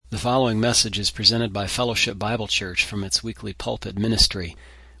following message is presented by Fellowship Bible Church from its weekly pulpit ministry.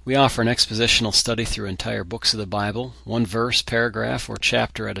 We offer an expositional study through entire books of the Bible, one verse, paragraph, or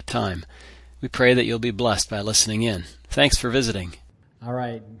chapter at a time. We pray that you'll be blessed by listening in. Thanks for visiting. All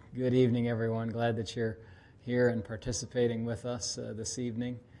right. Good evening, everyone. Glad that you're here and participating with us this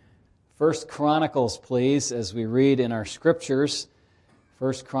evening. First Chronicles, please, as we read in our scriptures.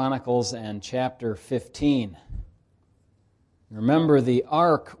 First Chronicles and chapter 15. Remember, the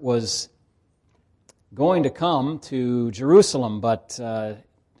ark was going to come to Jerusalem, but had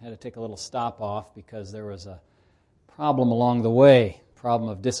to take a little stop off because there was a problem along the way, problem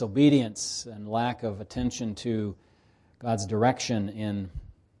of disobedience and lack of attention to God's direction in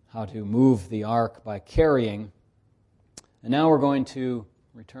how to move the ark by carrying. And now we're going to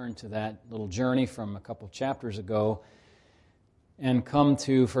return to that little journey from a couple of chapters ago and come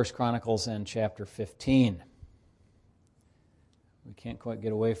to 1 Chronicles and chapter 15. We can't quite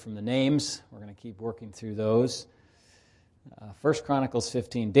get away from the names. We're going to keep working through those. 1 Chronicles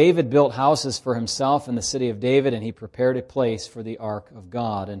 15. David built houses for himself in the city of David, and he prepared a place for the ark of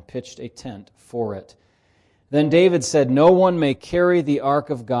God and pitched a tent for it. Then David said, "No one may carry the ark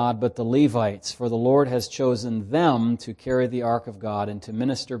of God but the Levites, for the Lord has chosen them to carry the ark of God and to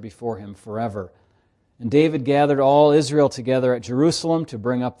minister before him forever." And David gathered all Israel together at Jerusalem to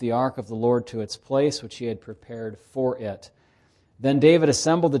bring up the ark of the Lord to its place, which he had prepared for it. Then David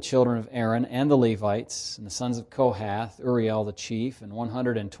assembled the children of Aaron and the Levites, and the sons of Kohath, Uriel the chief, and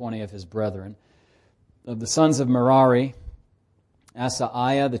 120 of his brethren. Of the sons of Merari,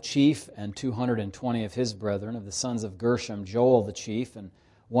 Asaiah the chief, and 220 of his brethren. Of the sons of Gershom, Joel the chief, and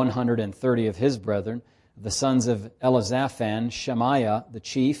 130 of his brethren. Of the sons of Elizaphan, Shemaiah the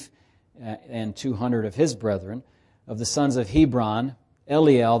chief, and 200 of his brethren. Of the sons of Hebron,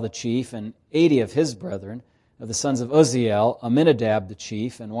 Eliel the chief, and 80 of his brethren. Of the sons of Uzziel, Aminadab the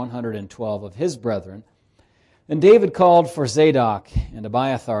chief, and 112 of his brethren. And David called for Zadok and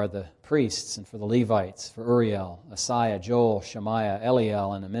Abiathar the priests, and for the Levites, for Uriel, Asaiah, Joel, Shemaiah,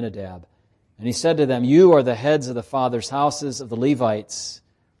 Eliel, and Aminadab. And he said to them, "You are the heads of the fathers' houses of the Levites.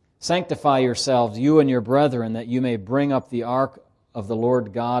 Sanctify yourselves, you and your brethren, that you may bring up the ark of the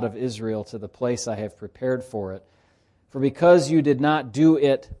Lord God of Israel to the place I have prepared for it. For because you did not do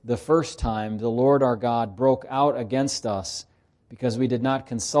it the first time, the Lord our God broke out against us, because we did not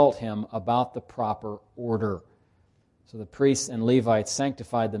consult him about the proper order." So the priests and Levites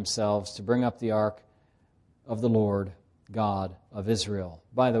sanctified themselves to bring up the ark of the Lord God of Israel.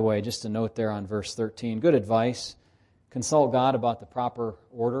 By the way, just a note there on verse 13, good advice. Consult God about the proper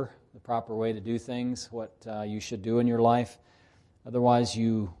order, the proper way to do things, what you should do in your life. Otherwise,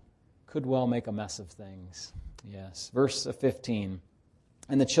 you could well make a mess of things. Yes, verse 15.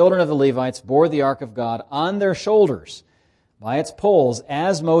 And the children of the Levites bore the ark of God on their shoulders by its poles,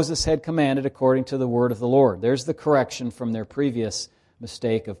 as Moses had commanded according to the word of the Lord. There's the correction from their previous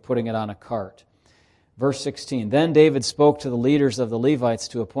mistake of putting it on a cart. Verse 16. Then David spoke to the leaders of the Levites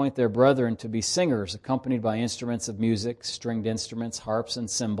to appoint their brethren to be singers, accompanied by instruments of music, stringed instruments, harps, and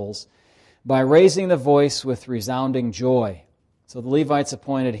cymbals, by raising the voice with resounding joy. So the Levites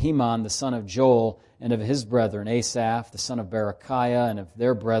appointed Heman, the son of Joel, and of his brethren, Asaph, the son of Berechiah, and of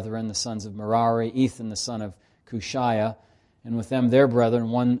their brethren, the sons of Merari, Ethan, the son of Cushiah, and with them their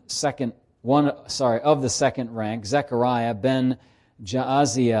brethren, of the second rank, Zechariah, Ben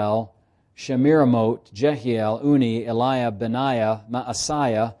Jaaziel, Shemiramot, Jehiel, Uni, Eliah, Benaiah,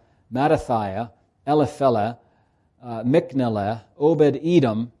 Maaseiah, Mattathiah, Eliphelah, Miknelah,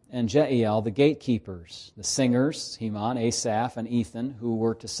 Obed-Edom, and Jeiel, the gatekeepers, the singers, Heman, Asaph, and Ethan, who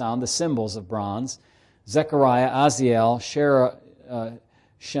were to sound the cymbals of bronze, Zechariah, Aziel,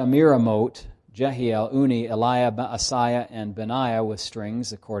 Shemiramot, Jehiel, Uni, Eliah, Maaseiah, and Benaiah with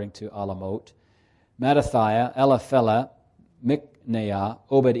strings, according to Alamot, Mattathiah, Eliphelah, Mikneiah,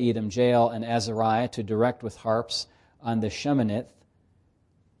 Obed-Edom, Jael, and Azariah to direct with harps on the Sheminith.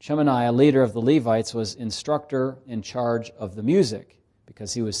 Shemaniah, leader of the Levites, was instructor in charge of the music,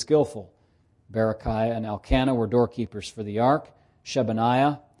 because he was skillful. Berechiah and Elkanah were doorkeepers for the ark.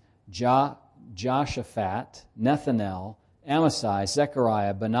 Shebaniah, Joshaphat, Nethanel, Amasai,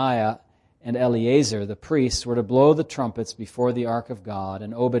 Zechariah, Benaiah, and Eleazar, the priests, were to blow the trumpets before the ark of God,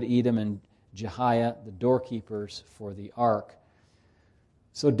 and Obed-Edom and Jehiah, the doorkeepers for the ark.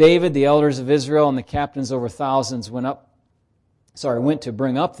 So David, the elders of Israel, and the captains over thousands went to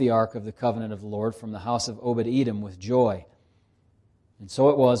bring up the ark of the covenant of the Lord from the house of Obed-Edom with joy. And so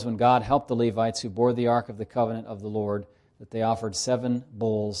it was, when God helped the Levites who bore the ark of the covenant of the Lord, that they offered 7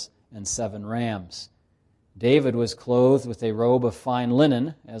 bulls and 7 rams. David was clothed with a robe of fine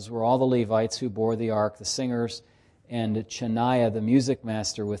linen, as were all the Levites who bore the ark, the singers, and Chaniah the music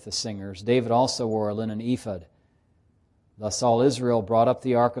master with the singers. David also wore a linen ephod. Thus all Israel brought up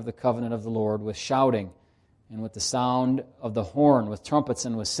the ark of the covenant of the Lord with shouting, and with the sound of the horn, with trumpets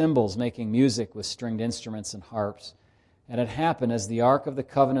and with cymbals, making music with stringed instruments and harps. And it happened, as the ark of the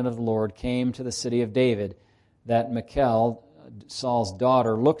covenant of the Lord came to the city of David, that Michal, Saul's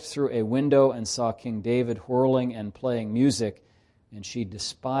daughter, looked through a window and saw King David whirling and playing music, and she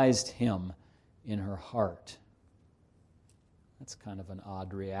despised him in her heart. That's kind of an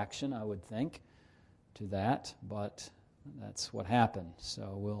odd reaction, I would think, to that, but that's what happened.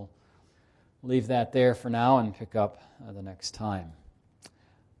 So we'll leave that there for now and pick up the next time.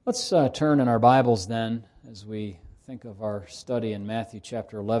 Let's turn in our Bibles then as we think of our study in Matthew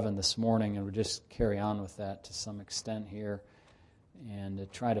chapter 11 this morning, and we'll just carry on with that to some extent here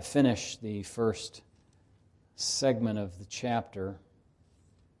and try to finish the first segment of the chapter.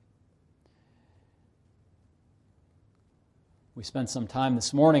 We spent some time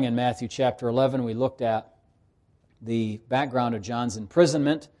this morning in Matthew chapter 11. We looked at the background of John's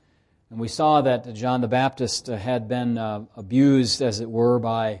imprisonment, and we saw that John the Baptist had been abused, as it were,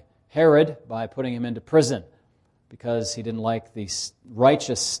 by Herod by putting him into prison because he didn't like the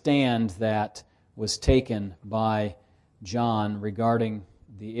righteous stand that was taken by John regarding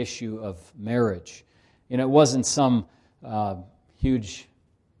the issue of marriage. It wasn't some huge,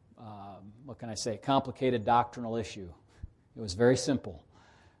 complicated doctrinal issue. It was very simple.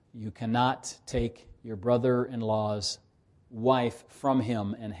 You cannot take your brother-in-law's wife from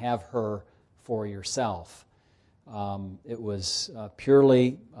him and have her for yourself. It was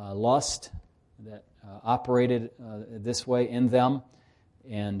purely lust that operated this way in them,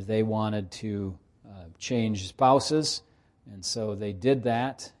 and they wanted to change spouses, and so they did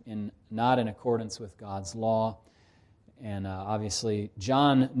that not in accordance with God's law. And obviously,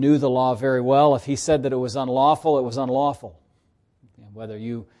 John knew the law very well. If he said that it was unlawful, it was unlawful. Whether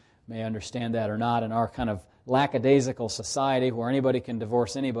you may understand that or not, in our kind of lackadaisical society where anybody can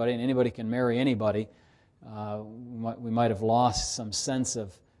divorce anybody and anybody can marry anybody, we might have lost some sense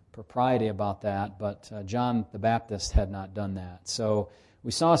of propriety about that, but John the Baptist had not done that. So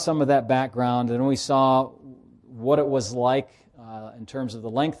we saw some of that background, and we saw what it was like in terms of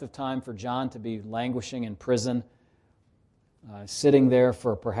the length of time for John to be languishing in prison, sitting there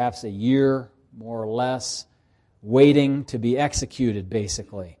for perhaps a year, more or less, waiting to be executed,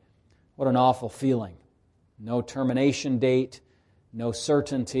 basically. What an awful feeling. No termination date, no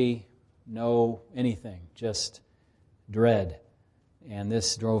certainty, no anything, just dread. And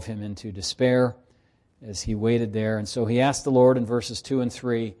this drove him into despair as he waited there. And so he asked the Lord in verses 2 and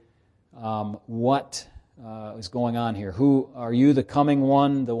 3, what is going on here? Who are you, the coming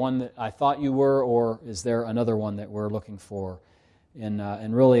one, the one that I thought you were, or is there another one that we're looking for?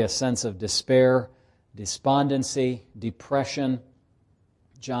 And really a sense of despair, despondency, depression.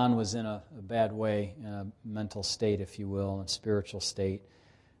 John was in a bad way, in a mental state, if you will, a spiritual state.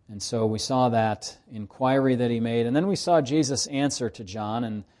 And so we saw that inquiry that he made. And then we saw Jesus' answer to John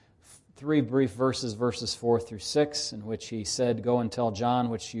in 3 brief verses, verses 4 through 6, in which he said, "Go and tell John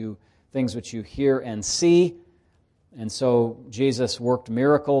things which you hear and see." And so Jesus worked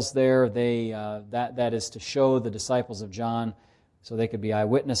miracles there. That is to show the disciples of John so they could be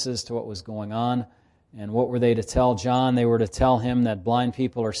eyewitnesses to what was going on. And what were they to tell John? They were to tell him that blind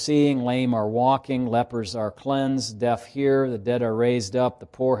people are seeing, lame are walking, lepers are cleansed, deaf hear, the dead are raised up, the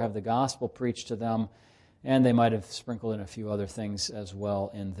poor have the gospel preached to them, and they might have sprinkled in a few other things as well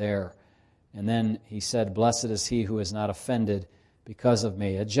in there. And then he said, "Blessed is he who is not offended because of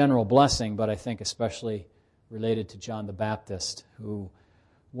me." A general blessing, but I think especially related to John the Baptist, who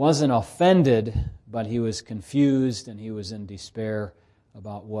wasn't offended, but he was confused and he was in despair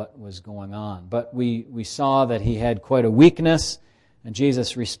about what was going on. But we saw that he had quite a weakness, and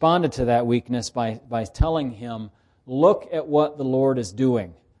Jesus responded to that weakness by telling him, look at what the Lord is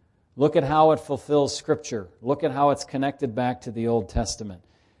doing. Look at how it fulfills Scripture. Look at how it's connected back to the Old Testament.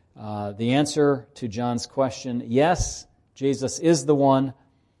 The answer to John's question, yes, Jesus is the one.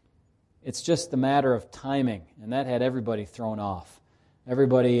 It's just a matter of timing, and that had everybody thrown off.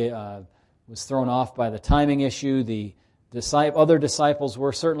 Everybody was thrown off by the timing issue. The other disciples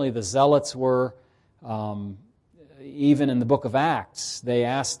were, certainly the zealots were. Even in the book of Acts, they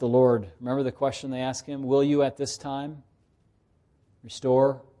asked the Lord, remember the question they asked him, will you at this time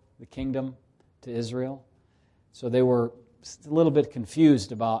restore the kingdom to Israel? So they were a little bit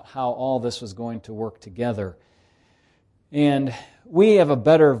confused about how all this was going to work together. And we have a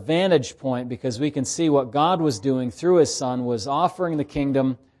better vantage point because we can see what God was doing through His Son was offering the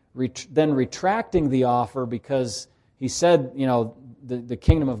kingdom, then retracting the offer because He said, the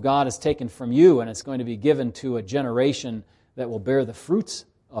kingdom of God is taken from you and it's going to be given to a generation that will bear the fruits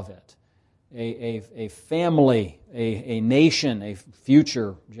of it. A family, a nation, a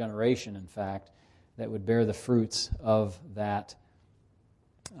future generation, in fact, that would bear the fruits of that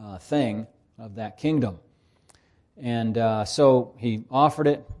thing, of that kingdom. And so he offered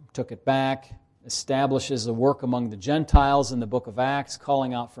it, took it back, establishes a work among the Gentiles in the book of Acts,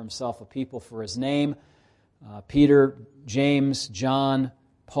 calling out for himself a people for his name. Peter, James, John,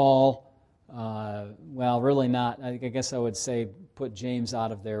 Paul, well, really not. I guess I would say put James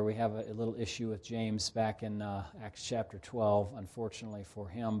out of there. We have a little issue with James back in Acts chapter 12, unfortunately for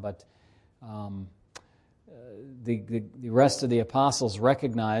him. But the rest of the apostles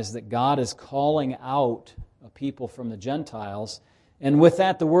recognize that God is calling out a people from the Gentiles. And with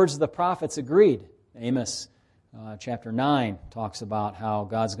that, the words of the prophets agreed. Amos chapter 9 talks about how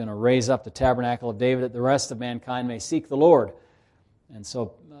God's going to raise up the tabernacle of David that the rest of mankind may seek the Lord. And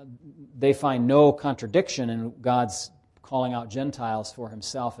so they find no contradiction in God's calling out Gentiles for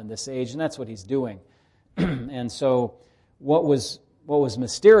himself in this age, and that's what he's doing. And so what was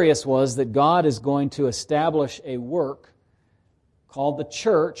mysterious was that God is going to establish a work called the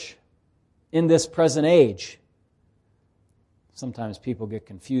church in this present age. Sometimes people get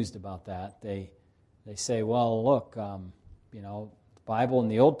confused about that. They say, well, look, the Bible in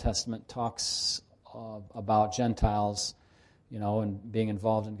the Old Testament talks about Gentiles, and being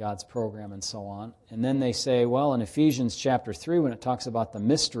involved in God's program and so on. And then they say, well, in Ephesians chapter 3, when it talks about the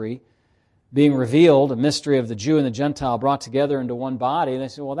mystery being revealed, a mystery of the Jew and the Gentile brought together into one body, they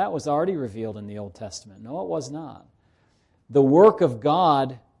say, well, that was already revealed in the Old Testament. No, it was not. The work of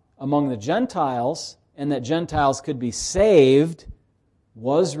God among the Gentiles, and that Gentiles could be saved,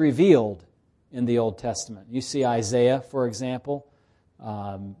 was revealed in the Old Testament. You see Isaiah, for example.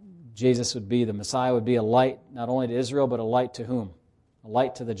 Jesus would be, the Messiah would be a light not only to Israel, but a light to whom? A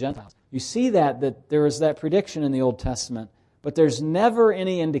light to the Gentiles. You see that there is that prediction in the Old Testament, but there's never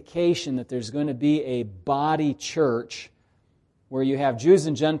any indication that there's going to be a body church where you have Jews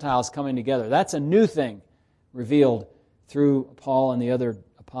and Gentiles coming together. That's a new thing revealed through Paul and the other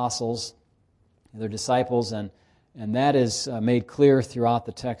apostles, their disciples, and that is made clear throughout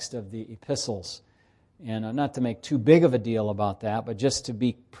the text of the epistles. And not to make too big of a deal about that, but just to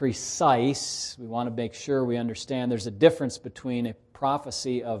be precise, we want to make sure we understand there's a difference between a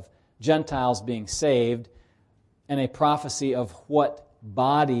prophecy of Gentiles being saved and a prophecy of what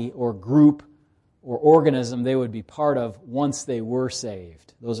body or group or organism they would be part of once they were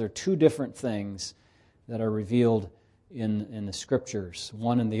saved. Those are two different things that are revealed in the Scriptures,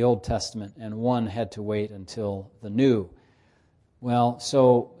 one in the Old Testament and one had to wait until the New. Well,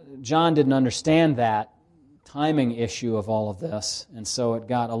 so John didn't understand that timing issue of all of this, and so it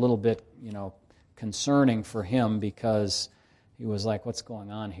got a little bit, concerning for him because he was like, what's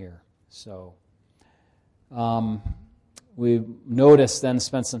going on here? So we noticed then,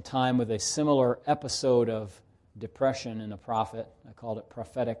 spent some time with a similar episode of depression in a prophet. I called it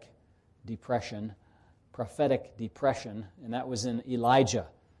prophetic depression, and that was in Elijah,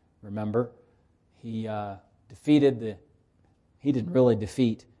 remember? He didn't really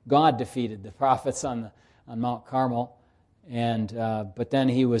defeat, God defeated the prophets on Mount Carmel, and but then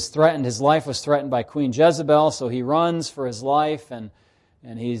he was threatened. His life was threatened by Queen Jezebel, so he runs for his life, and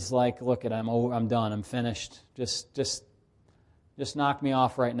he's like, "Look, I'm done. I'm finished. Just knock me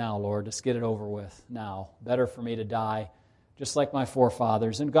off right now, Lord. Just get it over with now. Better for me to die, just like my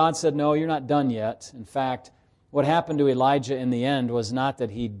forefathers." And God said, "No, you're not done yet." In fact, what happened to Elijah in the end was not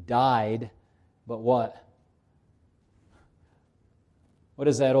that he died, but what? What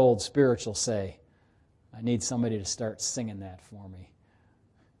does that old spiritual say? I need somebody to start singing that for me.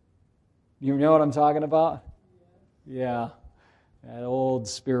 You know what I'm talking about? Yeah. That old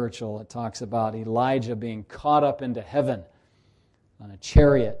spiritual, it talks about Elijah being caught up into heaven on a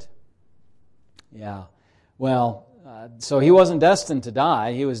chariot. Yeah. Well, so he wasn't destined to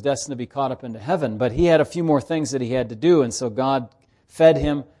die. He was destined to be caught up into heaven. But he had a few more things that he had to do. And so God fed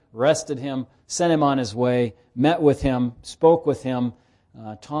him, rested him, sent him on his way, met with him, spoke with him,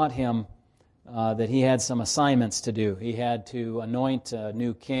 taught him that he had some assignments to do. He had to anoint a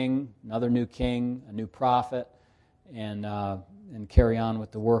new king, another new king, a new prophet, and carry on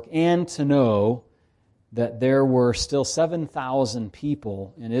with the work, and to know that there were still 7,000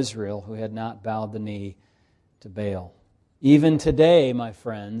 people in Israel who had not bowed the knee to Baal. Even today, my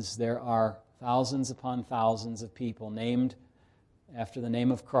friends, there are thousands upon thousands of people named after the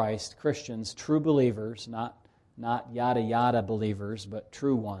name of Christ, Christians, true believers, not yada yada believers, but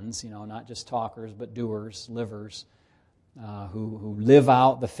true ones, not just talkers, but doers, livers, who live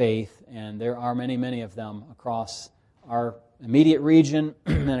out the faith, and there are many, many of them across our immediate region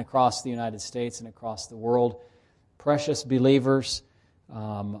and across the United States and across the world. Precious believers.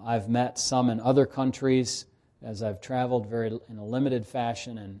 I've met some in other countries as I've traveled in a limited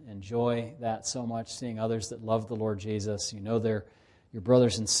fashion and enjoy that so much, seeing others that love the Lord Jesus. You know they're your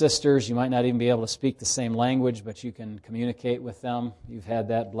brothers and sisters. You might not even be able to speak the same language, but you can communicate with them. You've had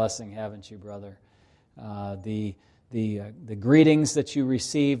that blessing, haven't you, brother? The greetings that you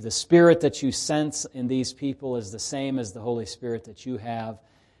receive, the spirit that you sense in these people is the same as the Holy Spirit that you have,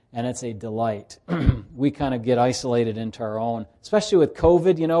 and it's a delight. We kind of get isolated into our own, especially with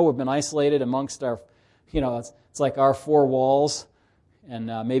COVID. We've been isolated amongst our, it's like our four walls, and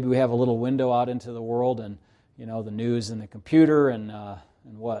maybe we have a little window out into the world, and the news and the computer and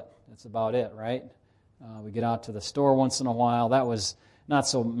what? That's about it, right? We get out to the store once in a while. That was not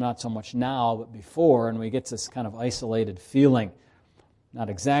so much now, but before, and we get this kind of isolated feeling. Not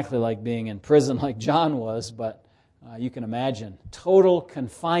exactly like being in prison like John was, but you can imagine. Total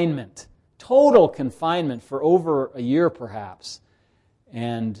confinement for over a year perhaps,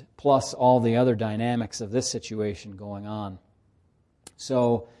 and plus all the other dynamics of this situation going on.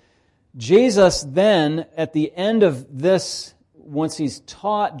 So Jesus then, at the end of this, once he's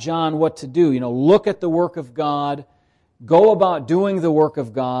taught John what to do, look at the work of God, go about doing the work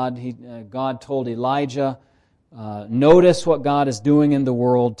of God. God told Elijah, notice what God is doing in the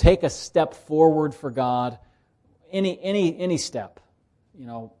world, take a step forward for God, any step.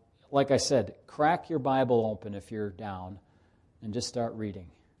 Like I said, crack your Bible open if you're down and just start reading.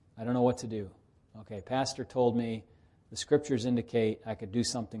 I don't know what to do. Okay, pastor told me the scriptures indicate I could do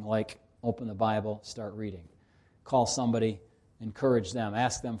something like open the Bible, start reading. Call somebody, encourage them,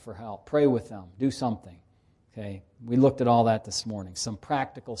 ask them for help, pray with them, do something. Okay, we looked at all that this morning, some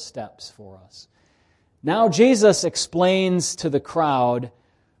practical steps for us. Now Jesus explains to the crowd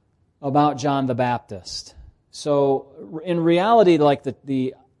about John the Baptist. So in reality, like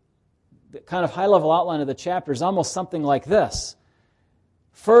the kind of high-level outline of the chapter is almost something like this.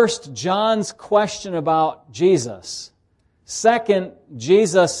 First, John's question about Jesus. Second,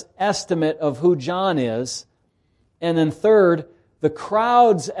 Jesus' estimate of who John is. And then third, the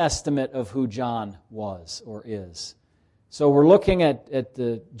crowd's estimate of who John was or is. So we're looking at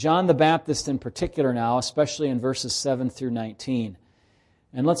John the Baptist in particular now, especially in verses 7 through 19.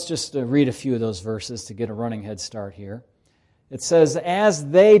 And let's just read a few of those verses to get a running head start here. It says, as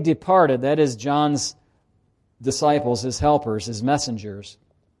they departed, that is John's disciples, his helpers, his messengers,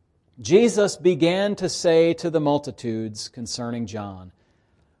 Jesus began to say to the multitudes concerning John,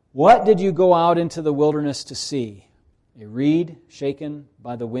 what did you go out into the wilderness to see? A reed shaken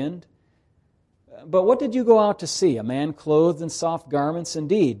by the wind? But what did you go out to see? A man clothed in soft garments?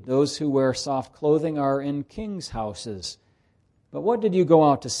 Indeed, those who wear soft clothing are in kings' houses. But what did you go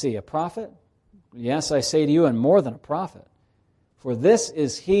out to see? A prophet? Yes, I say to you, and more than a prophet. For this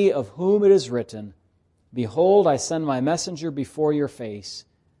is he of whom it is written, behold, I send my messenger before your face,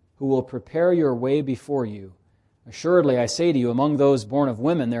 who will prepare your way before you. Assuredly, I say to you, among those born of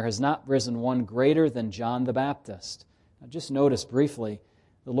women, there has not risen one greater than John the Baptist. Now, just notice briefly,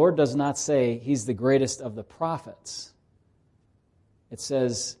 the Lord does not say he's the greatest of the prophets. It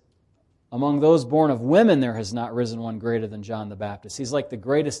says, among those born of women, there has not risen one greater than John the Baptist. He's like the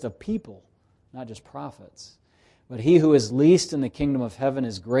greatest of people, not just prophets. But he who is least in the kingdom of heaven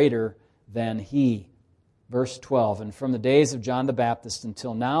is greater than he. Verse 12, and from the days of John the Baptist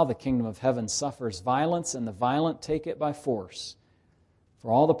until now, the kingdom of heaven suffers violence, and the violent take it by force.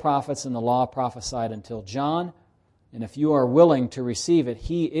 For all the prophets and the law prophesied until John, and if you are willing to receive it,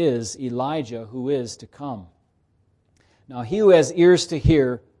 he is Elijah who is to come. Now he who has ears to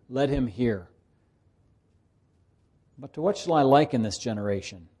hear, let him hear. But to what shall I liken this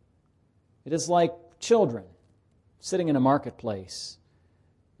generation? It is like children sitting in a marketplace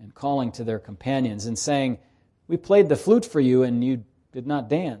and calling to their companions and saying, we played the flute for you and you did not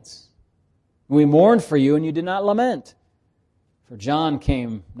dance. We mourned for you and you did not lament. For John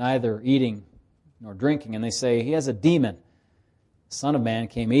came neither eating nor drinking, and they say, he has a demon. The Son of Man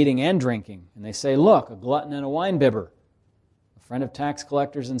came eating and drinking, and they say, look, a glutton and a winebibber, a friend of tax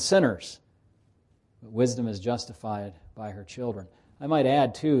collectors and sinners. But wisdom is justified by her children. I might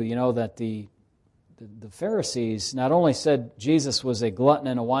add, too, that the Pharisees not only said Jesus was a glutton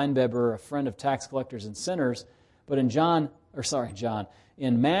and a winebibber, a friend of tax collectors and sinners, but in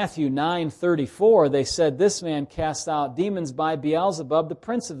in Matthew 9:34, they said this man cast out demons by Beelzebub, the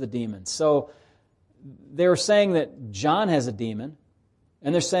prince of the demons. So they were saying that John has a demon,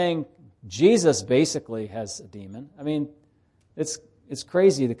 and they're saying Jesus basically has a demon. I mean, it's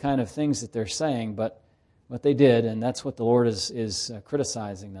crazy the kind of things that they're saying, but what they did, and that's what the Lord is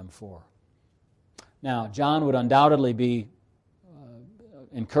criticizing them for. Now, John would undoubtedly be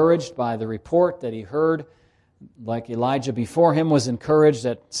encouraged by the report that he heard, like Elijah before him was encouraged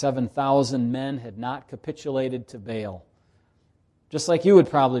that 7,000 men had not capitulated to Baal. Just like you would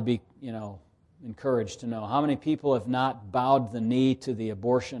probably be, encouraged to know. How many people have not bowed the knee to the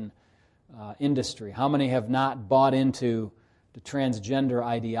abortion industry? How many have not bought into the transgender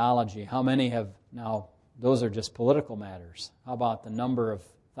ideology? How many have, now those are just political matters. How about the number of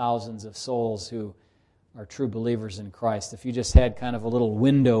thousands of souls who are true believers in Christ? If you just had kind of a little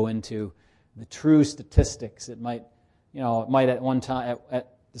window into the true statistics, it might at one time,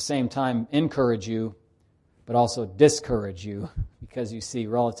 at the same time, encourage you, but also discourage you, because you see,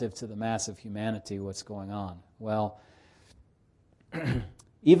 relative to the mass of humanity, what's going on. Well,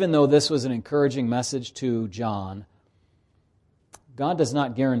 even though this was an encouraging message to John, God does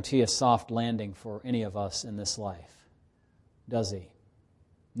not guarantee a soft landing for any of us in this life, does He?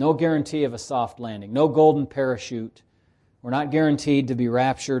 No guarantee of a soft landing, no golden parachute. We're not guaranteed to be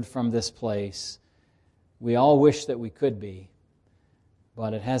raptured from this place. We all wish that we could be,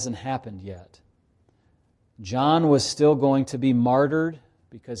 but it hasn't happened yet. John was still going to be martyred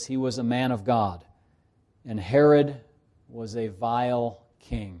because he was a man of God, and Herod was a vile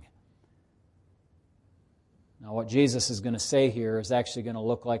king. Now, what Jesus is going to say here is actually going to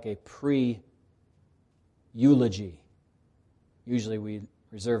look like a pre-eulogy. Usually we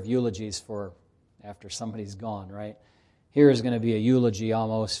reserve eulogies for after somebody's gone, right? Here is going to be a eulogy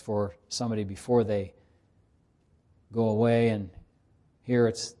almost for somebody before they go away, and here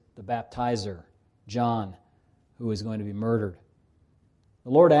it's the baptizer, John, who is going to be murdered.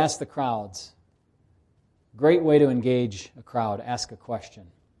 The Lord asked the crowds, great way to engage a crowd, ask a question.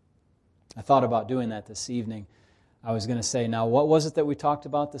 I thought about doing that this evening. I was going to say, now what was it that we talked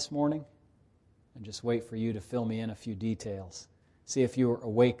about this morning? And just wait for you to fill me in a few details. See if you were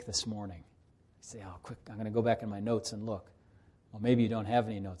awake this morning. You say, oh, quick, I'm going to go back in my notes and look. Well, maybe you don't have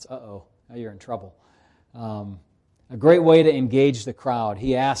any notes. Uh-oh, now you're in trouble. A great way to engage the crowd.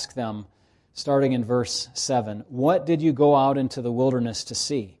 He asked them, starting in verse 7, what did you go out into the wilderness to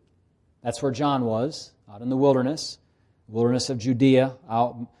see? That's where John was, out in the wilderness of Judea,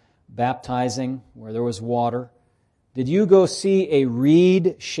 out baptizing where there was water. Did you go see a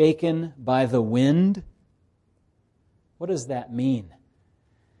reed shaken by the wind? What does that mean?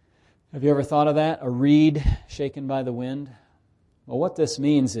 Have you ever thought of that? A reed shaken by the wind? Well, what this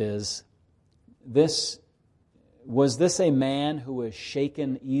means is, was this a man who was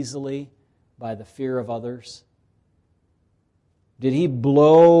shaken easily by the fear of others? Did he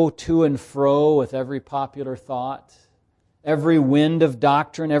blow to and fro with every popular thought, every wind of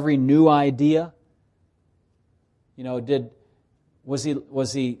doctrine, every new idea? Was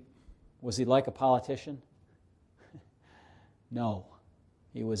he like a politician? No,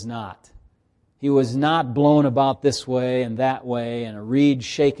 he was not. He was not blown about this way and that way and a reed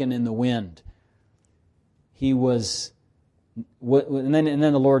shaken in the wind. He was, and then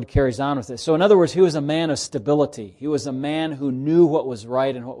the Lord carries on with it. So in other words, he was a man of stability. He was a man who knew what was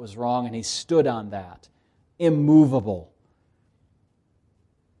right and what was wrong, and he stood on that, immovable.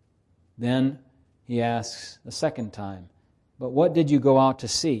 Then he asks a second time, but what did you go out to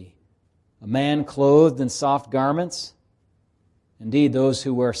see? A man clothed in soft garments? Indeed, those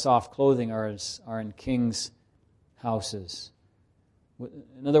who wear soft clothing are in kings' houses.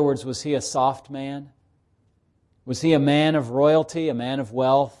 In other words, was he a soft man? Was he a man of royalty, a man of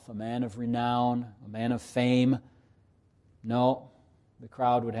wealth, a man of renown, a man of fame? No, the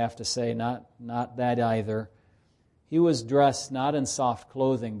crowd would have to say not that either. He was dressed not in soft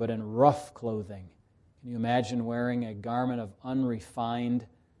clothing, but in rough clothing. Can you imagine wearing a garment of unrefined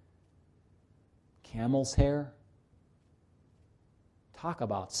camel's hair? Talk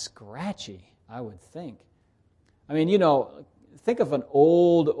about scratchy, I would think. I mean, think of an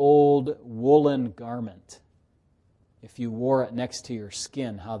old woolen garment. If you wore it next to your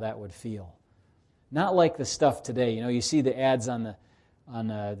skin, how that would feel. Not like the stuff today. You see the ads on the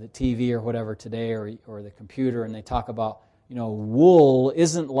TV or whatever today, or the computer, and they talk about, wool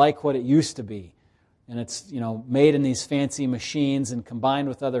isn't like what it used to be. And it's, made in these fancy machines and combined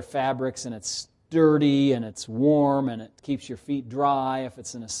with other fabrics, and it's sturdy and it's warm and it keeps your feet dry if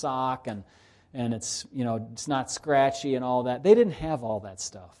it's in a sock, and it's, it's not scratchy and all that. They didn't have all that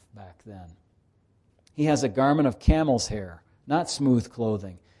stuff back then. He has a garment of camel's hair, not smooth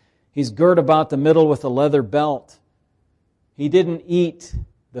clothing. He's girt about the middle with a leather belt. He didn't eat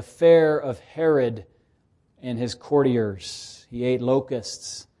the fare of Herod and his courtiers. He ate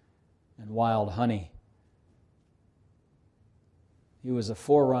locusts and wild honey. He was a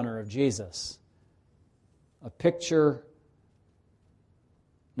forerunner of Jesus, a picture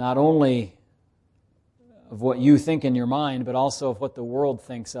not only of what you think in your mind, but also of what the world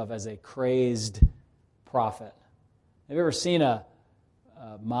thinks of as a crazed prophet. Have you ever seen a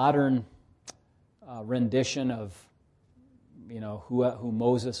modern rendition of, who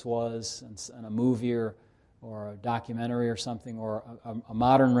Moses was in a movie or a documentary or something, or a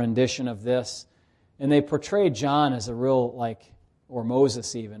modern rendition of this? And they portray John as a real, or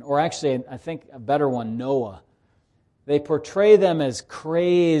Moses even, or actually, I think a better one, Noah. They portray them as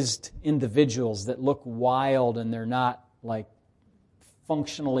crazed individuals that look wild, and they're not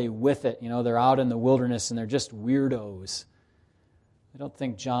functionally with it. They're out in the wilderness and they're just weirdos. I don't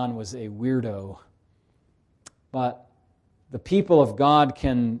think John was a weirdo. But the people of God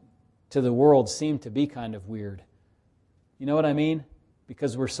can, to the world, seem to be kind of weird. You know what I mean?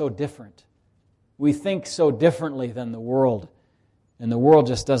 Because we're so different. We think so differently than the world, and the world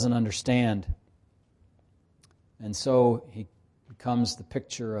just doesn't understand. And so he becomes the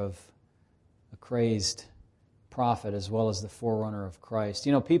picture of a crazed prophet as well as the forerunner of Christ.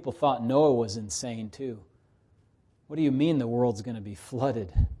 People thought Noah was insane too. What do you mean the world's going to be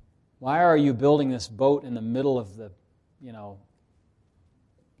flooded? Why are you building this boat in the middle of the,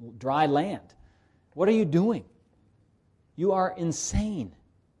 dry land? What are you doing? You are insane.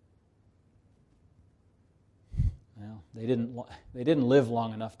 Well, they didn't live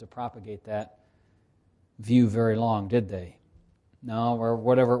long enough to propagate that view very long, did they? No, or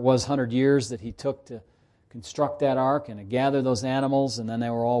whatever it was, 100 years that he took to construct that ark and to gather those animals, and then they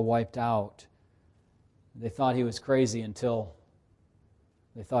were all wiped out. They thought he was crazy until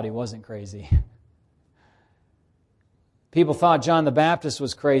they thought he wasn't crazy. People thought John the Baptist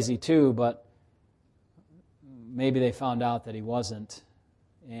was crazy too, but maybe they found out that he wasn't.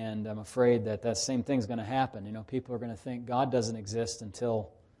 And I'm afraid that same thing's going to happen. People are going to think God doesn't exist until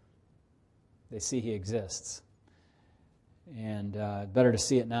they see he exists. And better to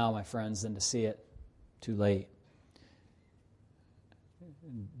see it now, my friends, than to see it too late.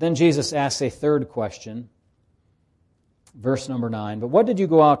 Then Jesus asks a third question, verse number 9. But what did you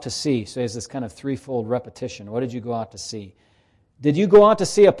go out to see? So he has this kind of threefold repetition. What did you go out to see? Did you go out to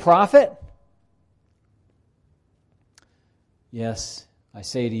see a prophet? Yes, I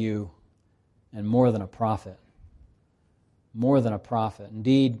say to you, and more than a prophet. More than a prophet.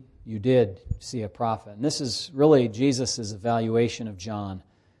 Indeed, you did see a prophet. And this is really Jesus' evaluation of John,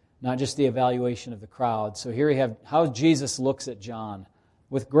 not just the evaluation of the crowd. So here we have how Jesus looks at John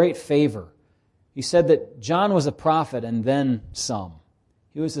with great favor. He said that John was a prophet and then some.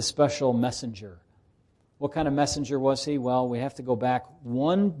 He was a special messenger. What kind of messenger was he? Well, we have to go back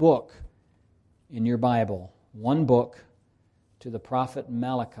one book in your Bible, to the prophet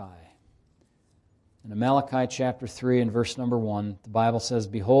Malachi. In Malachi chapter 3 and verse number 1, the Bible says,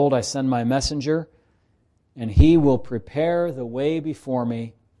 "Behold, I send my messenger, and he will prepare the way before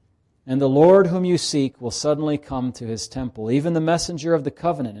me, and the Lord whom you seek will suddenly come to his temple, even the messenger of the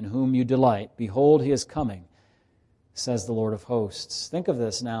covenant in whom you delight. Behold, he is coming, says the Lord of hosts." Think of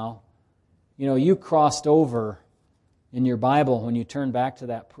this now. You crossed over in your Bible, when you turn back to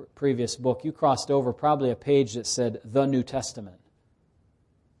that previous book, you crossed over probably a page that said the New Testament.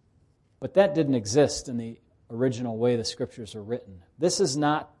 But that didn't exist in the original way the Scriptures are written. This is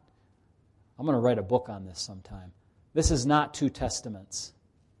not, I'm going to write a book on this sometime. This is not two testaments.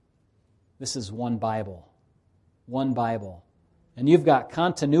 This is one Bible. One Bible. And you've got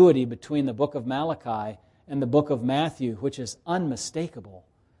continuity between the book of Malachi and the book of Matthew, which is unmistakable.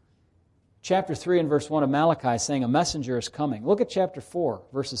 Chapter 3 and verse 1 of Malachi is saying a messenger is coming. Look at chapter 4,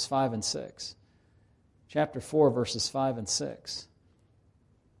 verses 5 and 6. Chapter 4, verses 5 and 6.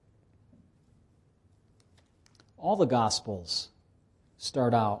 All the Gospels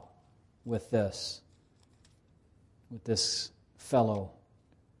start out with this fellow,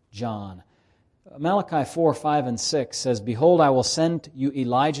 John. Malachi 4, 5 and 6 says, "Behold, I will send you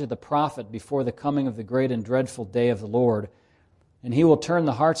Elijah the prophet before the coming of the great and dreadful day of the Lord. And he will turn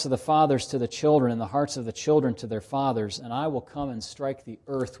the hearts of the fathers to the children and the hearts of the children to their fathers, and I will come and strike the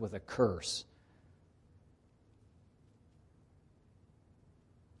earth with a curse."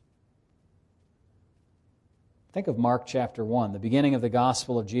 Think of Mark chapter 1, the beginning of the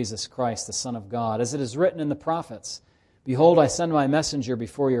gospel of Jesus Christ, the Son of God. As it is written in the prophets, "Behold, I send my messenger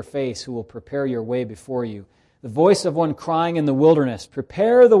before your face, who will prepare your way before you. The voice of one crying in the wilderness,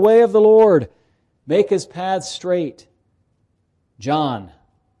 prepare the way of the Lord, make his paths straight." John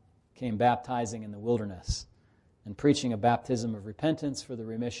came baptizing in the wilderness and preaching a baptism of repentance for the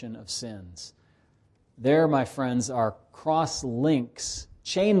remission of sins. There, my friends, are cross links,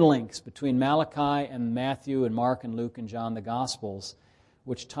 chain links between Malachi and Matthew and Mark and Luke and John, the Gospels,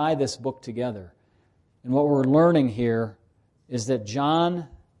 which tie this book together. And what we're learning here is that John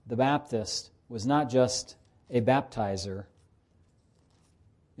the Baptist was not just a baptizer.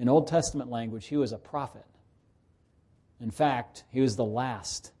 In Old Testament language, he was a prophet. In fact, he was the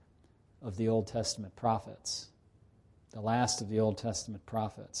last of the Old Testament prophets. The last of the Old Testament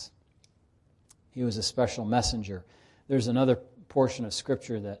prophets. He was a special messenger. There's another portion of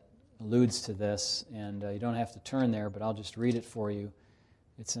Scripture that alludes to this, and you don't have to turn there, but I'll just read it for you.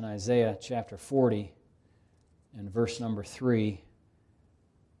 It's in Isaiah chapter 40 and verse number 3.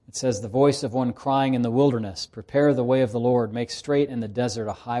 It says, "The voice of one crying in the wilderness, prepare the way of the Lord, make straight in the desert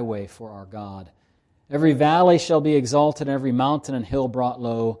a highway for our God. Every valley shall be exalted, and every mountain and hill brought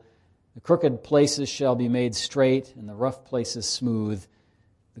low. The crooked places shall be made straight, and the rough places smooth.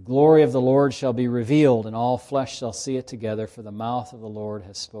 The glory of the Lord shall be revealed, and all flesh shall see it together, for the mouth of the Lord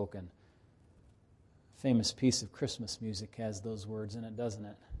has spoken." A famous piece of Christmas music has those words in it, doesn't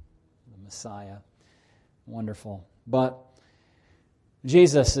it? The Messiah. Wonderful. But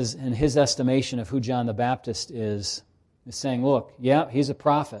Jesus, is, in his estimation of who John the Baptist is saying, look, yeah, he's a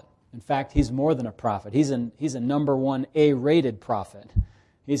prophet. In fact, he's more than a prophet. He's a number one A-rated prophet.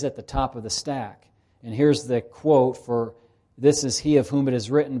 He's at the top of the stack. And here's the quote for, "This is he of whom it is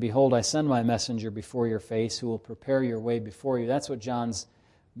written, Behold, I send my messenger before your face, who will prepare your way before you." That's what John's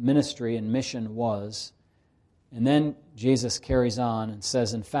ministry and mission was. And then Jesus carries on and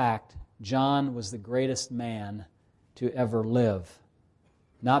says, in fact, John was the greatest man to ever live.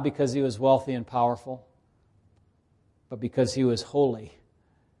 Not because he was wealthy and powerful, but because he was holy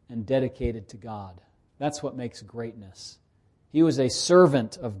and dedicated to God. That's what makes greatness. He was a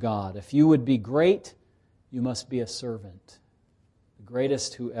servant of God. If you would be great, you must be a servant. The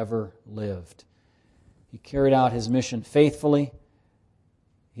greatest who ever lived. He carried out his mission faithfully.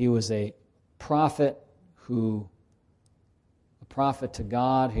 He was a prophet to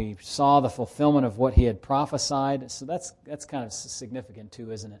God. He saw the fulfillment of what he had prophesied. So that's kind of significant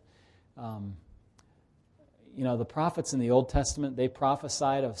too, isn't it? The prophets in the Old Testament, they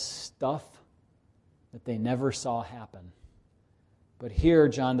prophesied of stuff that they never saw happen. But here,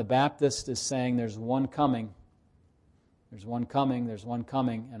 John the Baptist is saying there's one coming. There's one coming, there's one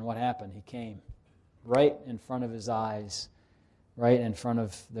coming. And what happened? He came right in front of his eyes, right in front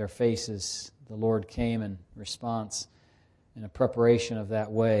of their faces. The Lord came in response, in a preparation of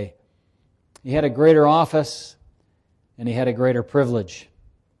that way. He had a greater office, and he had a greater privilege.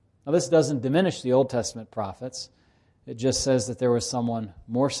 Now, this doesn't diminish the Old Testament prophets. It just says that there was someone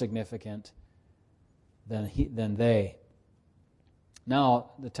more significant than they.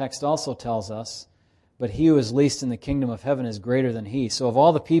 Now, the text also tells us, "But he who is least in the kingdom of heaven is greater than he." So of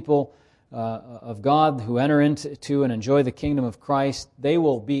all the people of God who enter into and enjoy the kingdom of Christ, they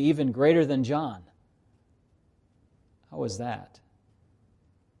will be even greater than John. How is that?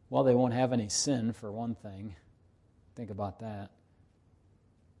 Well, they won't have any sin, for one thing. Think about that.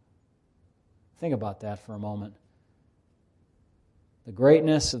 Think about that for a moment. The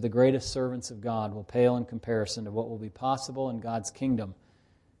greatness of the greatest servants of God will pale in comparison to what will be possible in God's kingdom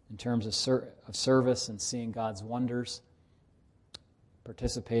in terms of service and seeing God's wonders,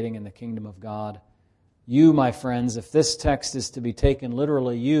 participating in the kingdom of God. You, my friends, if this text is to be taken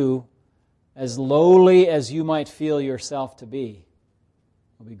literally, you, as lowly as you might feel yourself to be,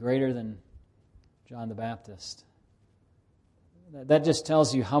 will be greater than John the Baptist. That just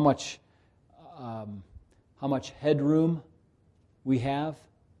tells you how much headroom we have.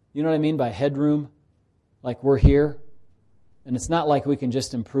 You know what I mean by headroom? Like we're here, and it's not like we can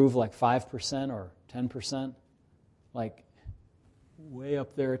just improve like 5% or 10%, like way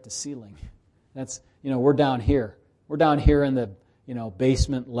up there at the ceiling. That's, we're down here. We're down here in the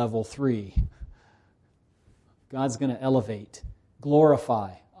basement level 3. God's going to elevate,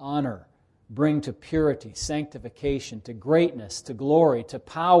 glorify, honor, bring to purity, sanctification, to greatness, to glory, to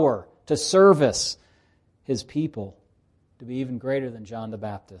power, to service His people, to be even greater than John the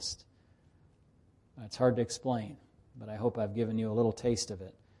Baptist. It's hard to explain, but I hope I've given you a little taste of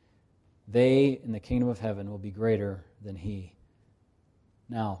it. They in the kingdom of heaven will be greater than he.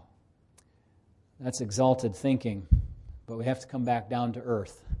 Now, that's exalted thinking, but we have to come back down to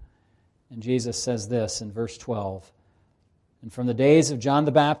earth. And Jesus says this in verse 12, "And from the days of John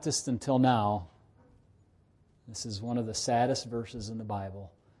the Baptist until now," this is one of the saddest verses in the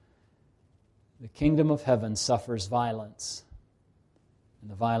Bible, "the kingdom of heaven suffers violence,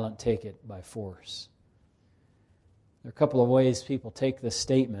 and the violent take it by force." There are a couple of ways people take this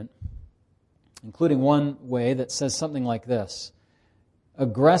statement, including one way that says something like this: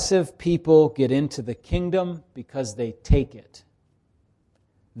 aggressive people get into the kingdom because they take it.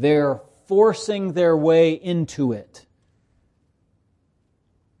 They're forcing their way into it.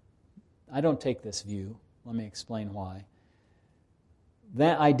 I don't take this view. Let me explain why.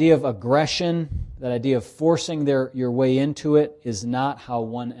 that idea of aggression, that idea of forcing your way into it, is not how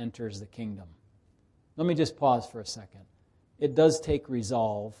one enters the kingdom. Let me just pause for a second. It does take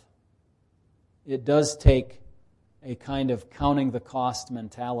resolve. It does take a kind of counting the cost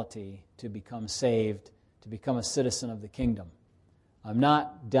mentality to become saved, to become a citizen of the kingdom. I'm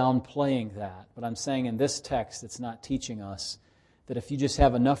not downplaying that, but I'm saying in this text it's not teaching us that if you just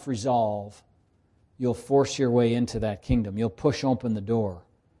have enough resolve, you'll force your way into that kingdom. You'll push open the door.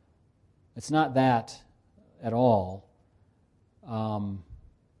 It's not that at all.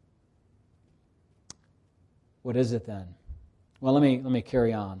 What is it then? Well, let me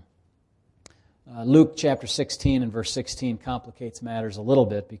carry on. Luke chapter 16 and verse 16 complicates matters a little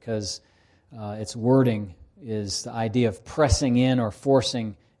bit because its wording is the idea of pressing in or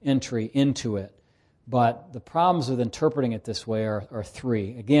forcing entry into it. But the problems with interpreting it this way are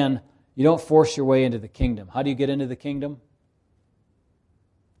three. Again, you don't force your way into the kingdom. How do you get into the kingdom?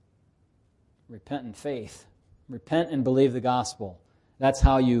 Repent in faith. Repent and believe the gospel. That's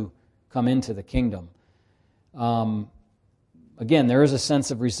how you come into the kingdom. Again, there is a sense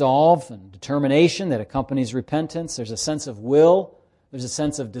of resolve and determination that accompanies repentance. There's a sense of will. There's a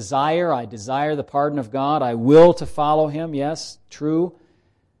sense of desire. I desire the pardon of God. I will to follow Him. Yes, true.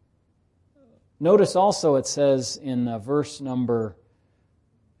 Notice also it says in verse number...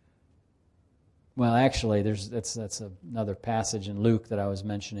 Well, actually, that's another passage in Luke that I was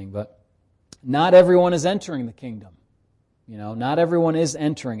mentioning, but not everyone is entering the kingdom. Not everyone is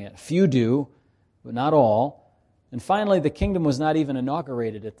entering it. Few do, but not all. And finally, the kingdom was not even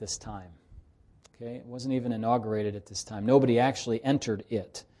inaugurated at this time. Okay, it wasn't even inaugurated at this time. Nobody actually entered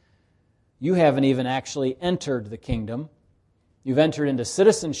it. You haven't even actually entered the kingdom. You've entered into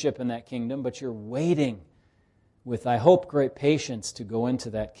citizenship in that kingdom, but you're waiting with, I hope, great patience to go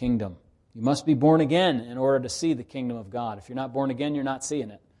into that kingdom. You must be born again in order to see the kingdom of God. If you're not born again, you're not seeing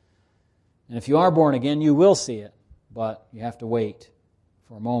it. And if you are born again, you will see it, but you have to wait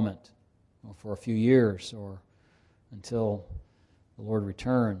for a moment, or for a few years, or until the Lord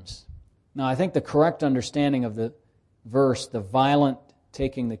returns. Now, I think the correct understanding of the verse, the violent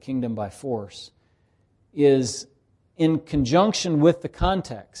taking the kingdom by force, is in conjunction with the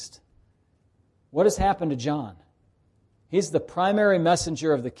context. What has happened to John? He's the primary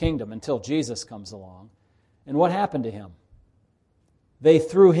messenger of the kingdom until Jesus comes along. And what happened to him? They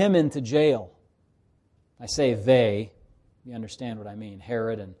threw him into jail. I say they. You understand what I mean.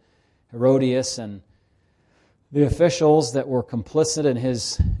 Herod and Herodias and the officials that were complicit in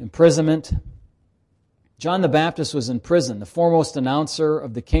his imprisonment. John the Baptist was in prison, the foremost announcer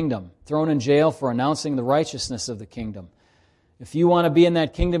of the kingdom, thrown in jail for announcing the righteousness of the kingdom. If you want to be in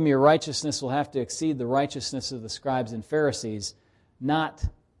that kingdom, your righteousness will have to exceed the righteousness of the scribes and Pharisees, not,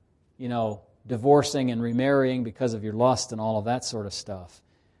 divorcing and remarrying because of your lust and all of that sort of stuff.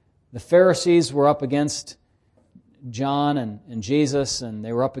 The Pharisees were up against John and Jesus, and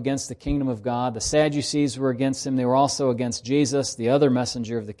they were up against the kingdom of God. The Sadducees were against him. They were also against Jesus, the other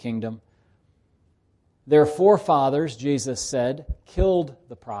messenger of the kingdom. Their forefathers, Jesus said, killed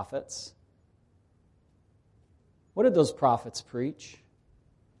the prophets. What did those prophets preach?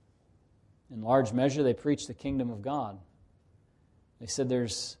 In large measure, they preached the kingdom of God. They said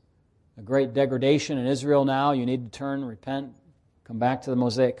there's a great degradation in Israel now. You need to turn, repent, come back to the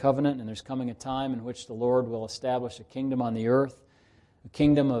Mosaic covenant, and there's coming a time in which the Lord will establish a kingdom on the earth, a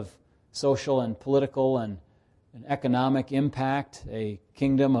kingdom of social and political and economic impact, a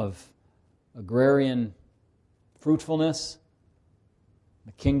kingdom of agrarian fruitfulness,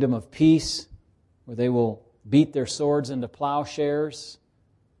 a kingdom of peace, where they will beat their swords into plowshares.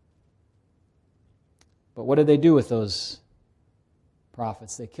 But what did they do with those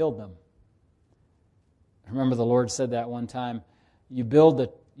prophets? They killed them. I remember the Lord said that one time. You build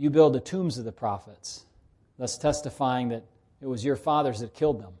the tombs of the prophets, thus testifying that it was your fathers that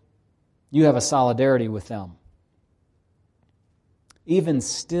killed them. You have a solidarity with them. Even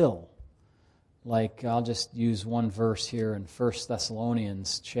still, I'll just use one verse here in 1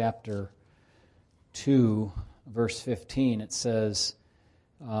 Thessalonians chapter 2, verse 15. It says,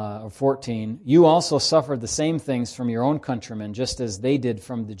 or 14, you also suffered the same things from your own countrymen, just as they did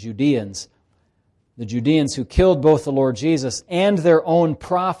from the Judeans who killed both the Lord Jesus and their own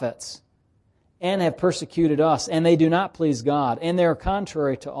prophets, and have persecuted us, and they do not please God, and they are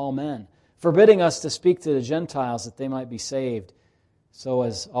contrary to all men, forbidding us to speak to the Gentiles that they might be saved, so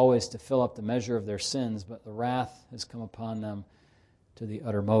as always to fill up the measure of their sins, but the wrath has come upon them to the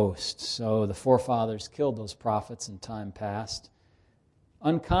uttermost. So the forefathers killed those prophets in time past.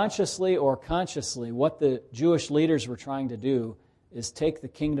 Unconsciously or consciously, what the Jewish leaders were trying to do is take the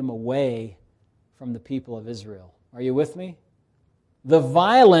kingdom away from the people of Israel. Are you with me? The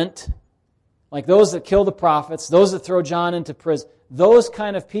violent, like those that kill the prophets, those that throw John into prison, those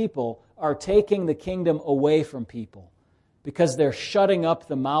kind of people are taking the kingdom away from people because they're shutting up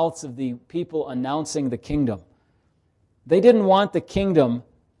the mouths of the people announcing the kingdom. They didn't want the kingdom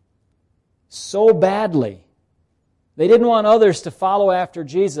so badly. They didn't want others to follow after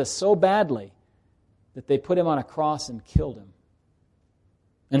Jesus so badly that they put him on a cross and killed him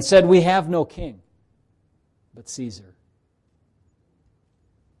and said, "We have no king but Caesar."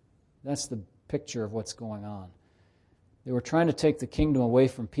 That's the picture of what's going on. They were trying to take the kingdom away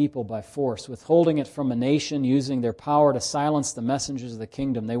from people by force, withholding it from a nation, using their power to silence the messengers of the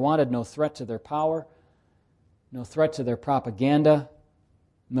kingdom. They wanted no threat to their power, no threat to their propaganda,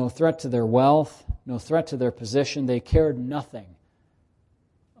 no threat to their wealth, no threat to their position. They cared nothing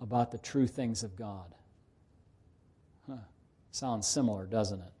about the true things of God. Sounds similar,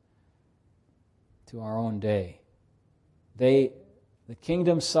 doesn't it, to our own day? The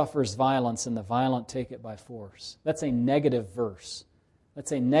kingdom suffers violence, and the violent take it by force. That's a negative verse.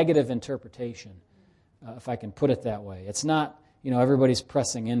 That's a negative interpretation, if I can put it that way. It's not, everybody's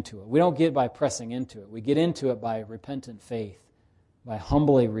pressing into it. We don't get by pressing into it. We get into it by repentant faith, by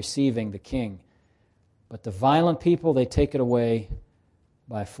humbly receiving the King. But the violent people, they take it away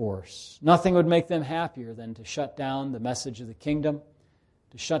by force. Nothing would make them happier than to shut down the message of the kingdom,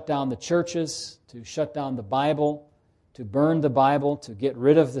 to shut down the churches, to shut down the Bible, to burn the Bible, to get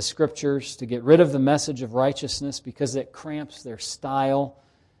rid of the Scriptures, to get rid of the message of righteousness because it cramps their style.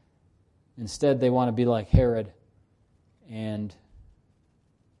 Instead, they want to be like Herod and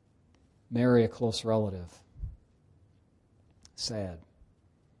marry a close relative. Sad.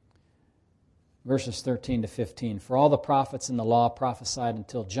 Verses 13 to 15. For all the prophets in the law prophesied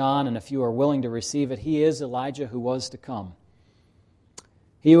until John, and if you are willing to receive it, he is Elijah who was to come.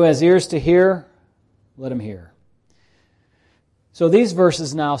 He who has ears to hear, let him hear. So these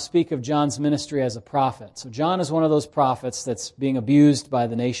verses now speak of John's ministry as a prophet. So John is one of those prophets that's being abused by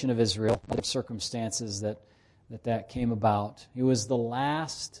the nation of Israel, the circumstances that came about. He was the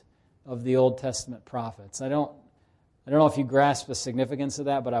last of the Old Testament prophets. I don't know if you grasp the significance of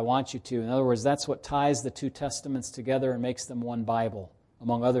that, but I want you to. In other words, that's what ties the two testaments together and makes them one Bible,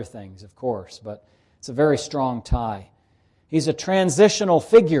 among other things, of course. But it's a very strong tie. He's a transitional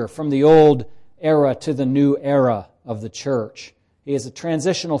figure from the old era to the new era of the church. He is a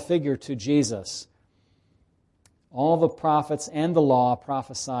transitional figure to Jesus. All the prophets and the law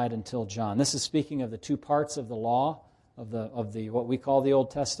prophesied until John. This is speaking of the two parts of the law, of the what we call the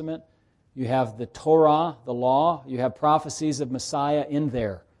Old Testament. You have the Torah, the law. You have prophecies of Messiah in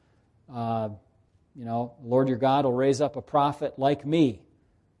there. Lord your God will raise up a prophet like me.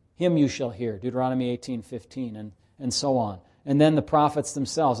 Him you shall hear. Deuteronomy 18:15, and so on. And then the prophets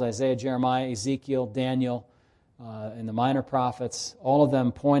themselves, Isaiah, Jeremiah, Ezekiel, Daniel, and the minor prophets, all of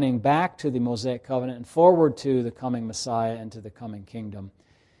them pointing back to the Mosaic covenant and forward to the coming Messiah and to the coming kingdom.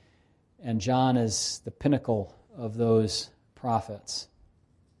 And John is the pinnacle of those prophets.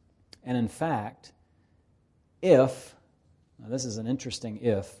 And in fact, this is an interesting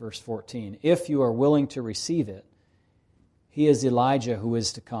if, verse 14, if you are willing to receive it, he is Elijah who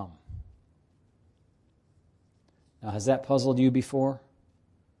is to come. Now, has that puzzled you before?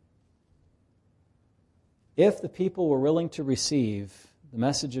 If the people were willing to receive the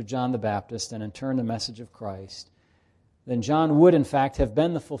message of John the Baptist and in turn the message of Christ, then John would in fact have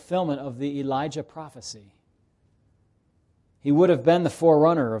been the fulfillment of the Elijah prophecy. He would have been the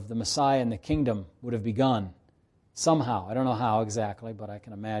forerunner of the Messiah, and the kingdom would have begun somehow. I don't know how exactly, but I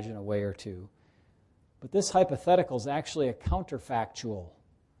can imagine a way or two. But this hypothetical is actually a counterfactual.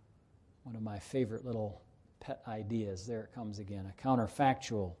 One of my favorite little pet ideas. There it comes again, a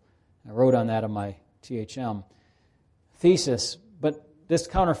counterfactual. I wrote on that in my THM thesis. But this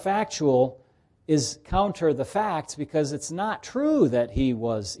counterfactual is counter the facts because it's not true that he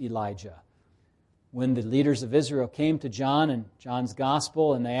was Elijah. When the leaders of Israel came to John in John's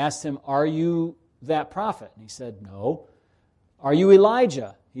gospel and they asked him, "Are you that prophet?" And he said, "No." "Are you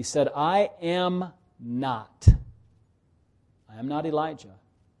Elijah?" He said, "I am not. I am not Elijah."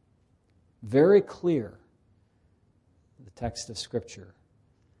 Very clear, the text of Scripture.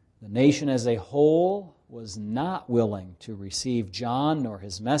 The nation as a whole was not willing to receive John, nor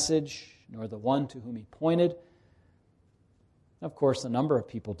his message, nor the one to whom he pointed. Of course, a number of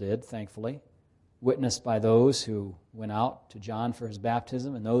people did, thankfully, witnessed by those who went out to John for his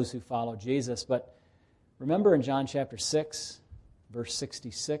baptism and those who followed Jesus. But remember in John chapter 6, verse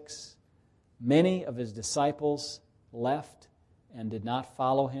 66, many of his disciples left and did not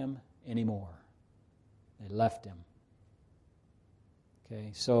follow him anymore. They left him.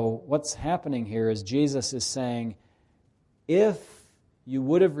 Okay, so what's happening here is Jesus is saying, if you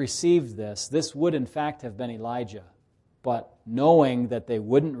would have received this. This would in fact have been Elijah. But knowing that they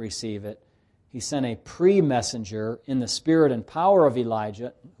wouldn't receive it, he sent a pre-messenger in the spirit and power of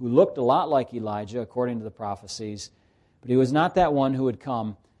Elijah, who looked a lot like Elijah according to the prophecies, but he was not that one who would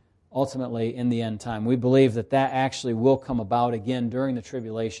come ultimately in the end time. We believe that that actually will come about again during the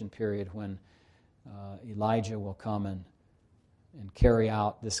tribulation period when Elijah will come and carry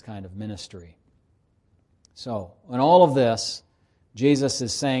out this kind of ministry. So, in all of this, Jesus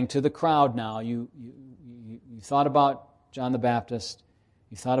is saying to the crowd now, you thought about John the Baptist,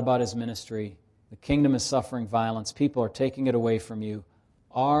 you thought about his ministry, the kingdom is suffering violence, people are taking it away from you.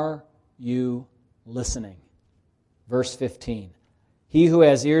 Are you listening? Verse 15, he who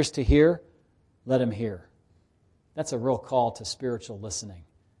has ears to hear, let him hear. That's a real call to spiritual listening.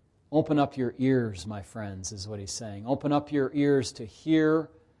 Open up your ears, my friends, is what he's saying. Open up your ears to hear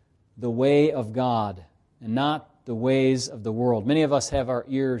the way of God and not the ways of the world. Many of us have our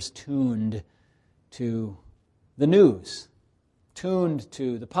ears tuned to the news, tuned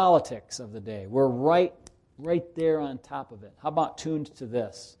to the politics of the day. We're right there on top of it. How about tuned to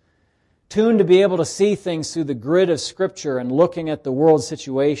this? Tuned to be able to see things through the grid of Scripture and looking at the world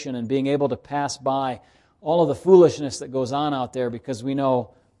situation and being able to pass by all of the foolishness that goes on out there because we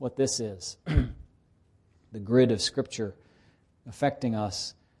know what this is. The grid of Scripture affecting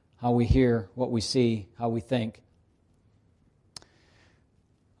us, how we hear, what we see, how we think.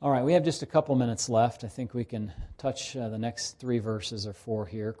 All right, we have just a couple minutes left. I think we can touch the next 3 verses or 4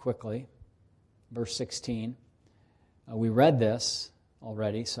 here quickly. Verse 16. We read this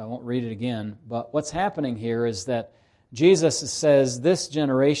already, so I won't read it again. But what's happening here is that Jesus says this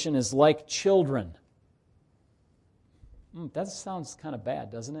generation is like children. That sounds kind of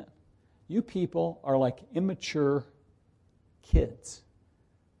bad, doesn't it? You people are like immature kids.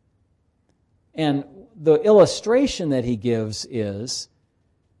 And the illustration that he gives is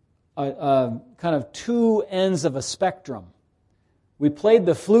kind of 2 ends of a spectrum. We played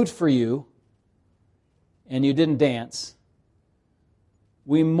the flute for you, and you didn't dance.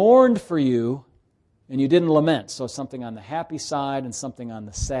 We mourned for you, and you didn't lament. So something on the happy side and something on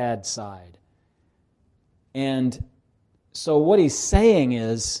the sad side. And so what he's saying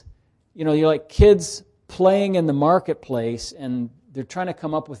is, you're like kids playing in the marketplace, and they're trying to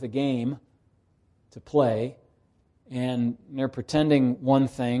come up with a game to play, and they're pretending one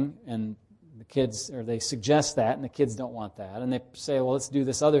thing, and they suggest that, and the kids don't want that. And they say, well, let's do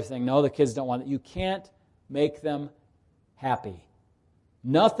this other thing. No, the kids don't want it. You can't make them happy.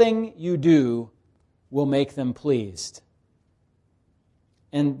 Nothing you do will make them pleased.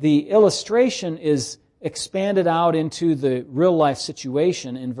 And the illustration is expanded out into the real life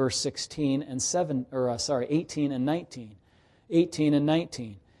situation in verse 18 and 19. 18 and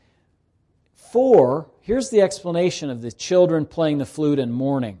 19. Here's the explanation of the children playing the flute and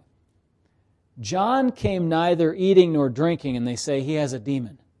mourning. John came neither eating nor drinking, and they say he has a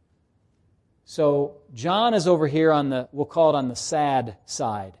demon. So John is over here we'll call it on the sad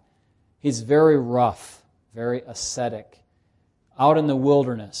side. He's very rough, very ascetic, out in the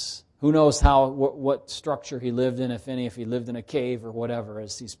wilderness. Who knows what structure he lived in, if any, if he lived in a cave or whatever,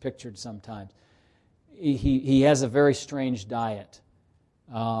 as he's pictured sometimes. He has a very strange diet.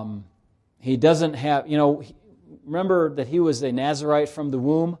 He doesn't have, remember that he was a Nazirite from the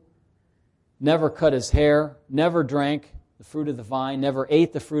womb, never cut his hair, never drank the fruit of the vine, never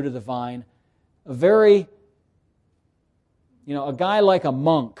ate the fruit of the vine. A guy like a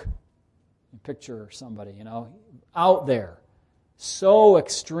monk. Picture somebody, out there. So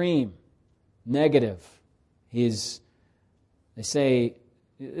extreme, negative. They say,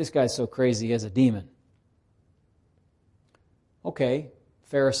 this guy's so crazy he has a demon. Okay,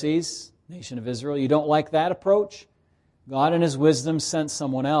 Pharisees, nation of Israel, you don't like that approach? God in His wisdom sent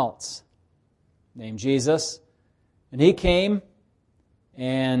someone else named Jesus. And He came,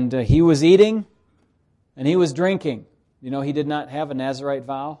 and He was eating, and He was drinking. He did not have a Nazirite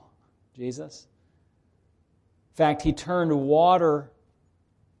vow, Jesus. In fact, He turned water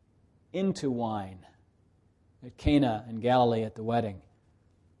into wine at Cana in Galilee at the wedding.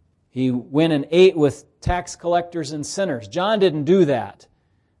 He went and ate with tax collectors and sinners. John didn't do that.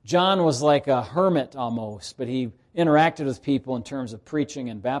 John was like a hermit almost, but he interacted with people in terms of preaching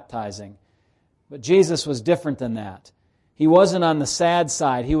and baptizing. But Jesus was different than that. He wasn't on the sad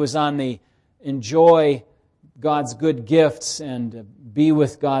side. He was on the enjoy God's good gifts and be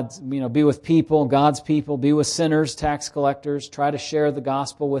with be with people, God's people, be with sinners, tax collectors, try to share the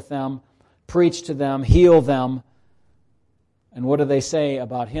gospel with them, preach to them, heal them. And what do they say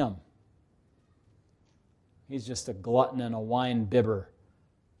about Him? He's just a glutton and a wine bibber,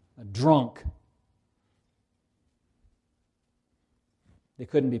 a drunk. They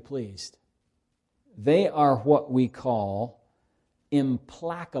couldn't be pleased. They are what we call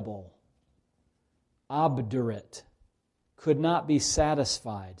implacable, obdurate, could not be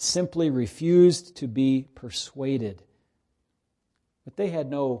satisfied, simply refused to be persuaded. But they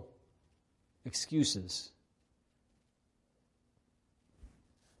had no excuses.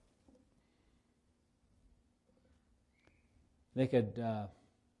 They could,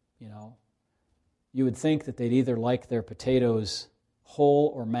 you would think that they'd either like their potatoes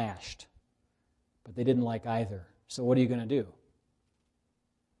whole or mashed, but they didn't like either. So what are you going to do?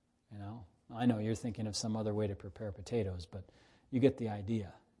 I know you're thinking of some other way to prepare potatoes, but you get the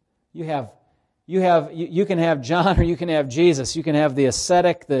idea. You can have John or you can have Jesus. You can have the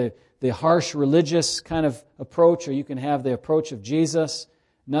ascetic, the harsh religious kind of approach, or you can have the approach of Jesus.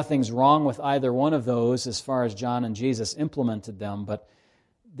 Nothing's wrong with either one of those as far as John and Jesus implemented them, but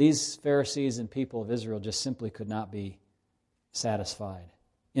these Pharisees and people of Israel just simply could not be satisfied.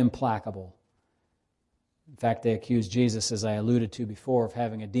 Implacable. In fact, they accused Jesus, as I alluded to before, of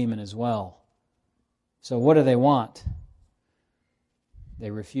having a demon as well. So what do they want? They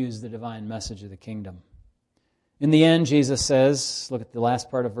refuse the divine message of the kingdom. In the end, Jesus says, look at the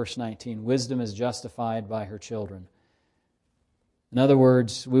last part of verse 19, wisdom is justified by her children. In other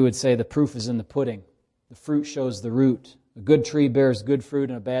words, we would say the proof is in the pudding. The fruit shows the root. A good tree bears good fruit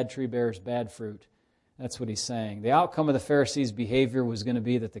and a bad tree bears bad fruit. That's what he's saying. The outcome of the Pharisees' behavior was going to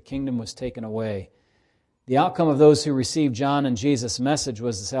be that the kingdom was taken away. The outcome of those who received John and Jesus' message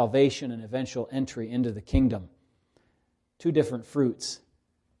was the salvation and eventual entry into the kingdom. Two different fruits,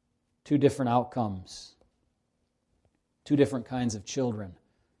 two different outcomes, two different kinds of children.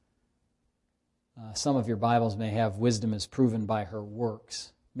 Some of your Bibles may have wisdom is proven by her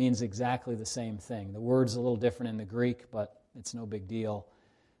works. Means exactly the same thing. The word's a little different in the Greek, but it's no big deal.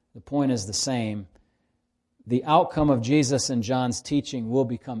 The point is the same. The outcome of Jesus and John's teaching will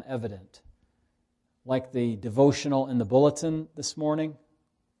become evident. Like the devotional in the bulletin this morning.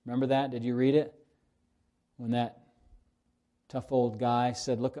 Remember that? Did you read it? When that tough old guy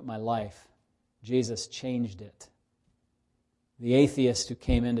said, "Look at my life. Jesus changed it." The atheist who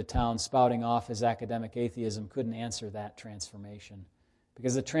came into town spouting off his academic atheism couldn't answer that transformation.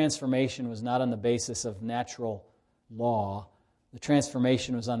 Because the transformation was not on the basis of natural law. The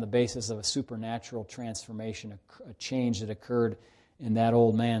transformation was on the basis of a supernatural transformation, a change that occurred in that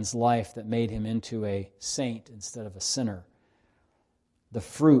old man's life that made him into a saint instead of a sinner. The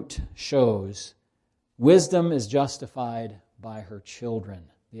fruit shows wisdom is justified by her children.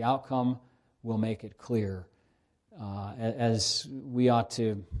 The outcome will make it clear. As we ought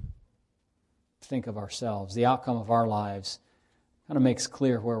to think of ourselves, the outcome of our lives kind of makes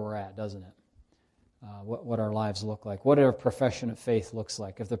clear where we're at, doesn't it? What our lives look like, what our profession of faith looks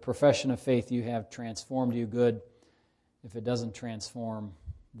like. If the profession of faith you have transformed you, good. If it doesn't transform,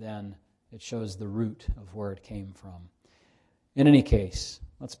 then it shows the root of where it came from. In any case,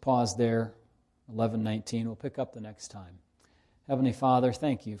 let's pause there, 11:19. We'll pick up the next time. Heavenly Father,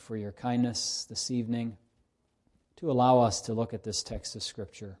 thank you for your kindness this evening to allow us to look at this text of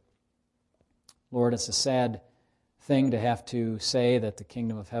Scripture. Lord, it's a sad thing to have to say that the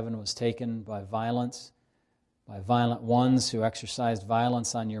kingdom of heaven was taken by violence, by violent ones who exercised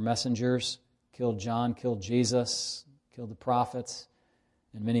violence on your messengers, killed John, killed Jesus, killed the prophets,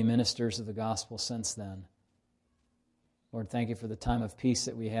 and many ministers of the gospel since then. Lord, thank you for the time of peace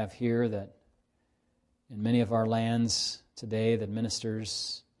that we have here, that in many of our lands today, that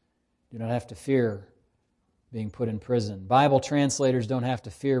ministers do not have to fear being put in prison. Bible translators don't have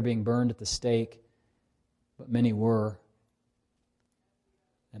to fear being burned at the stake, but many were.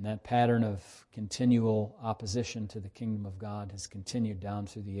 And that pattern of continual opposition to the kingdom of God has continued down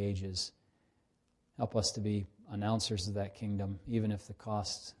through the ages. Help us to be announcers of that kingdom, even if the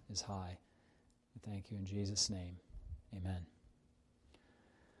cost is high. We thank you in Jesus' name. Amen.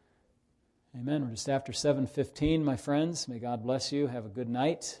 Amen. We're just after 7:15, my friends. May God bless you. Have a good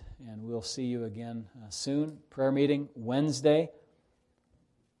night, and we'll see you again soon. Prayer meeting Wednesday.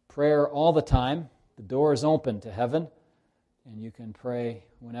 Prayer all the time. The door is open to heaven, and you can pray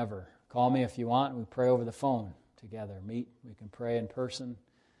whenever. Call me if you want. We pray over the phone together. Meet. We can pray in person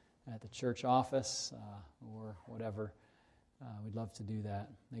at the church office or whatever. We'd love to do that.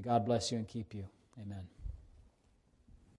 May God bless you and keep you. Amen.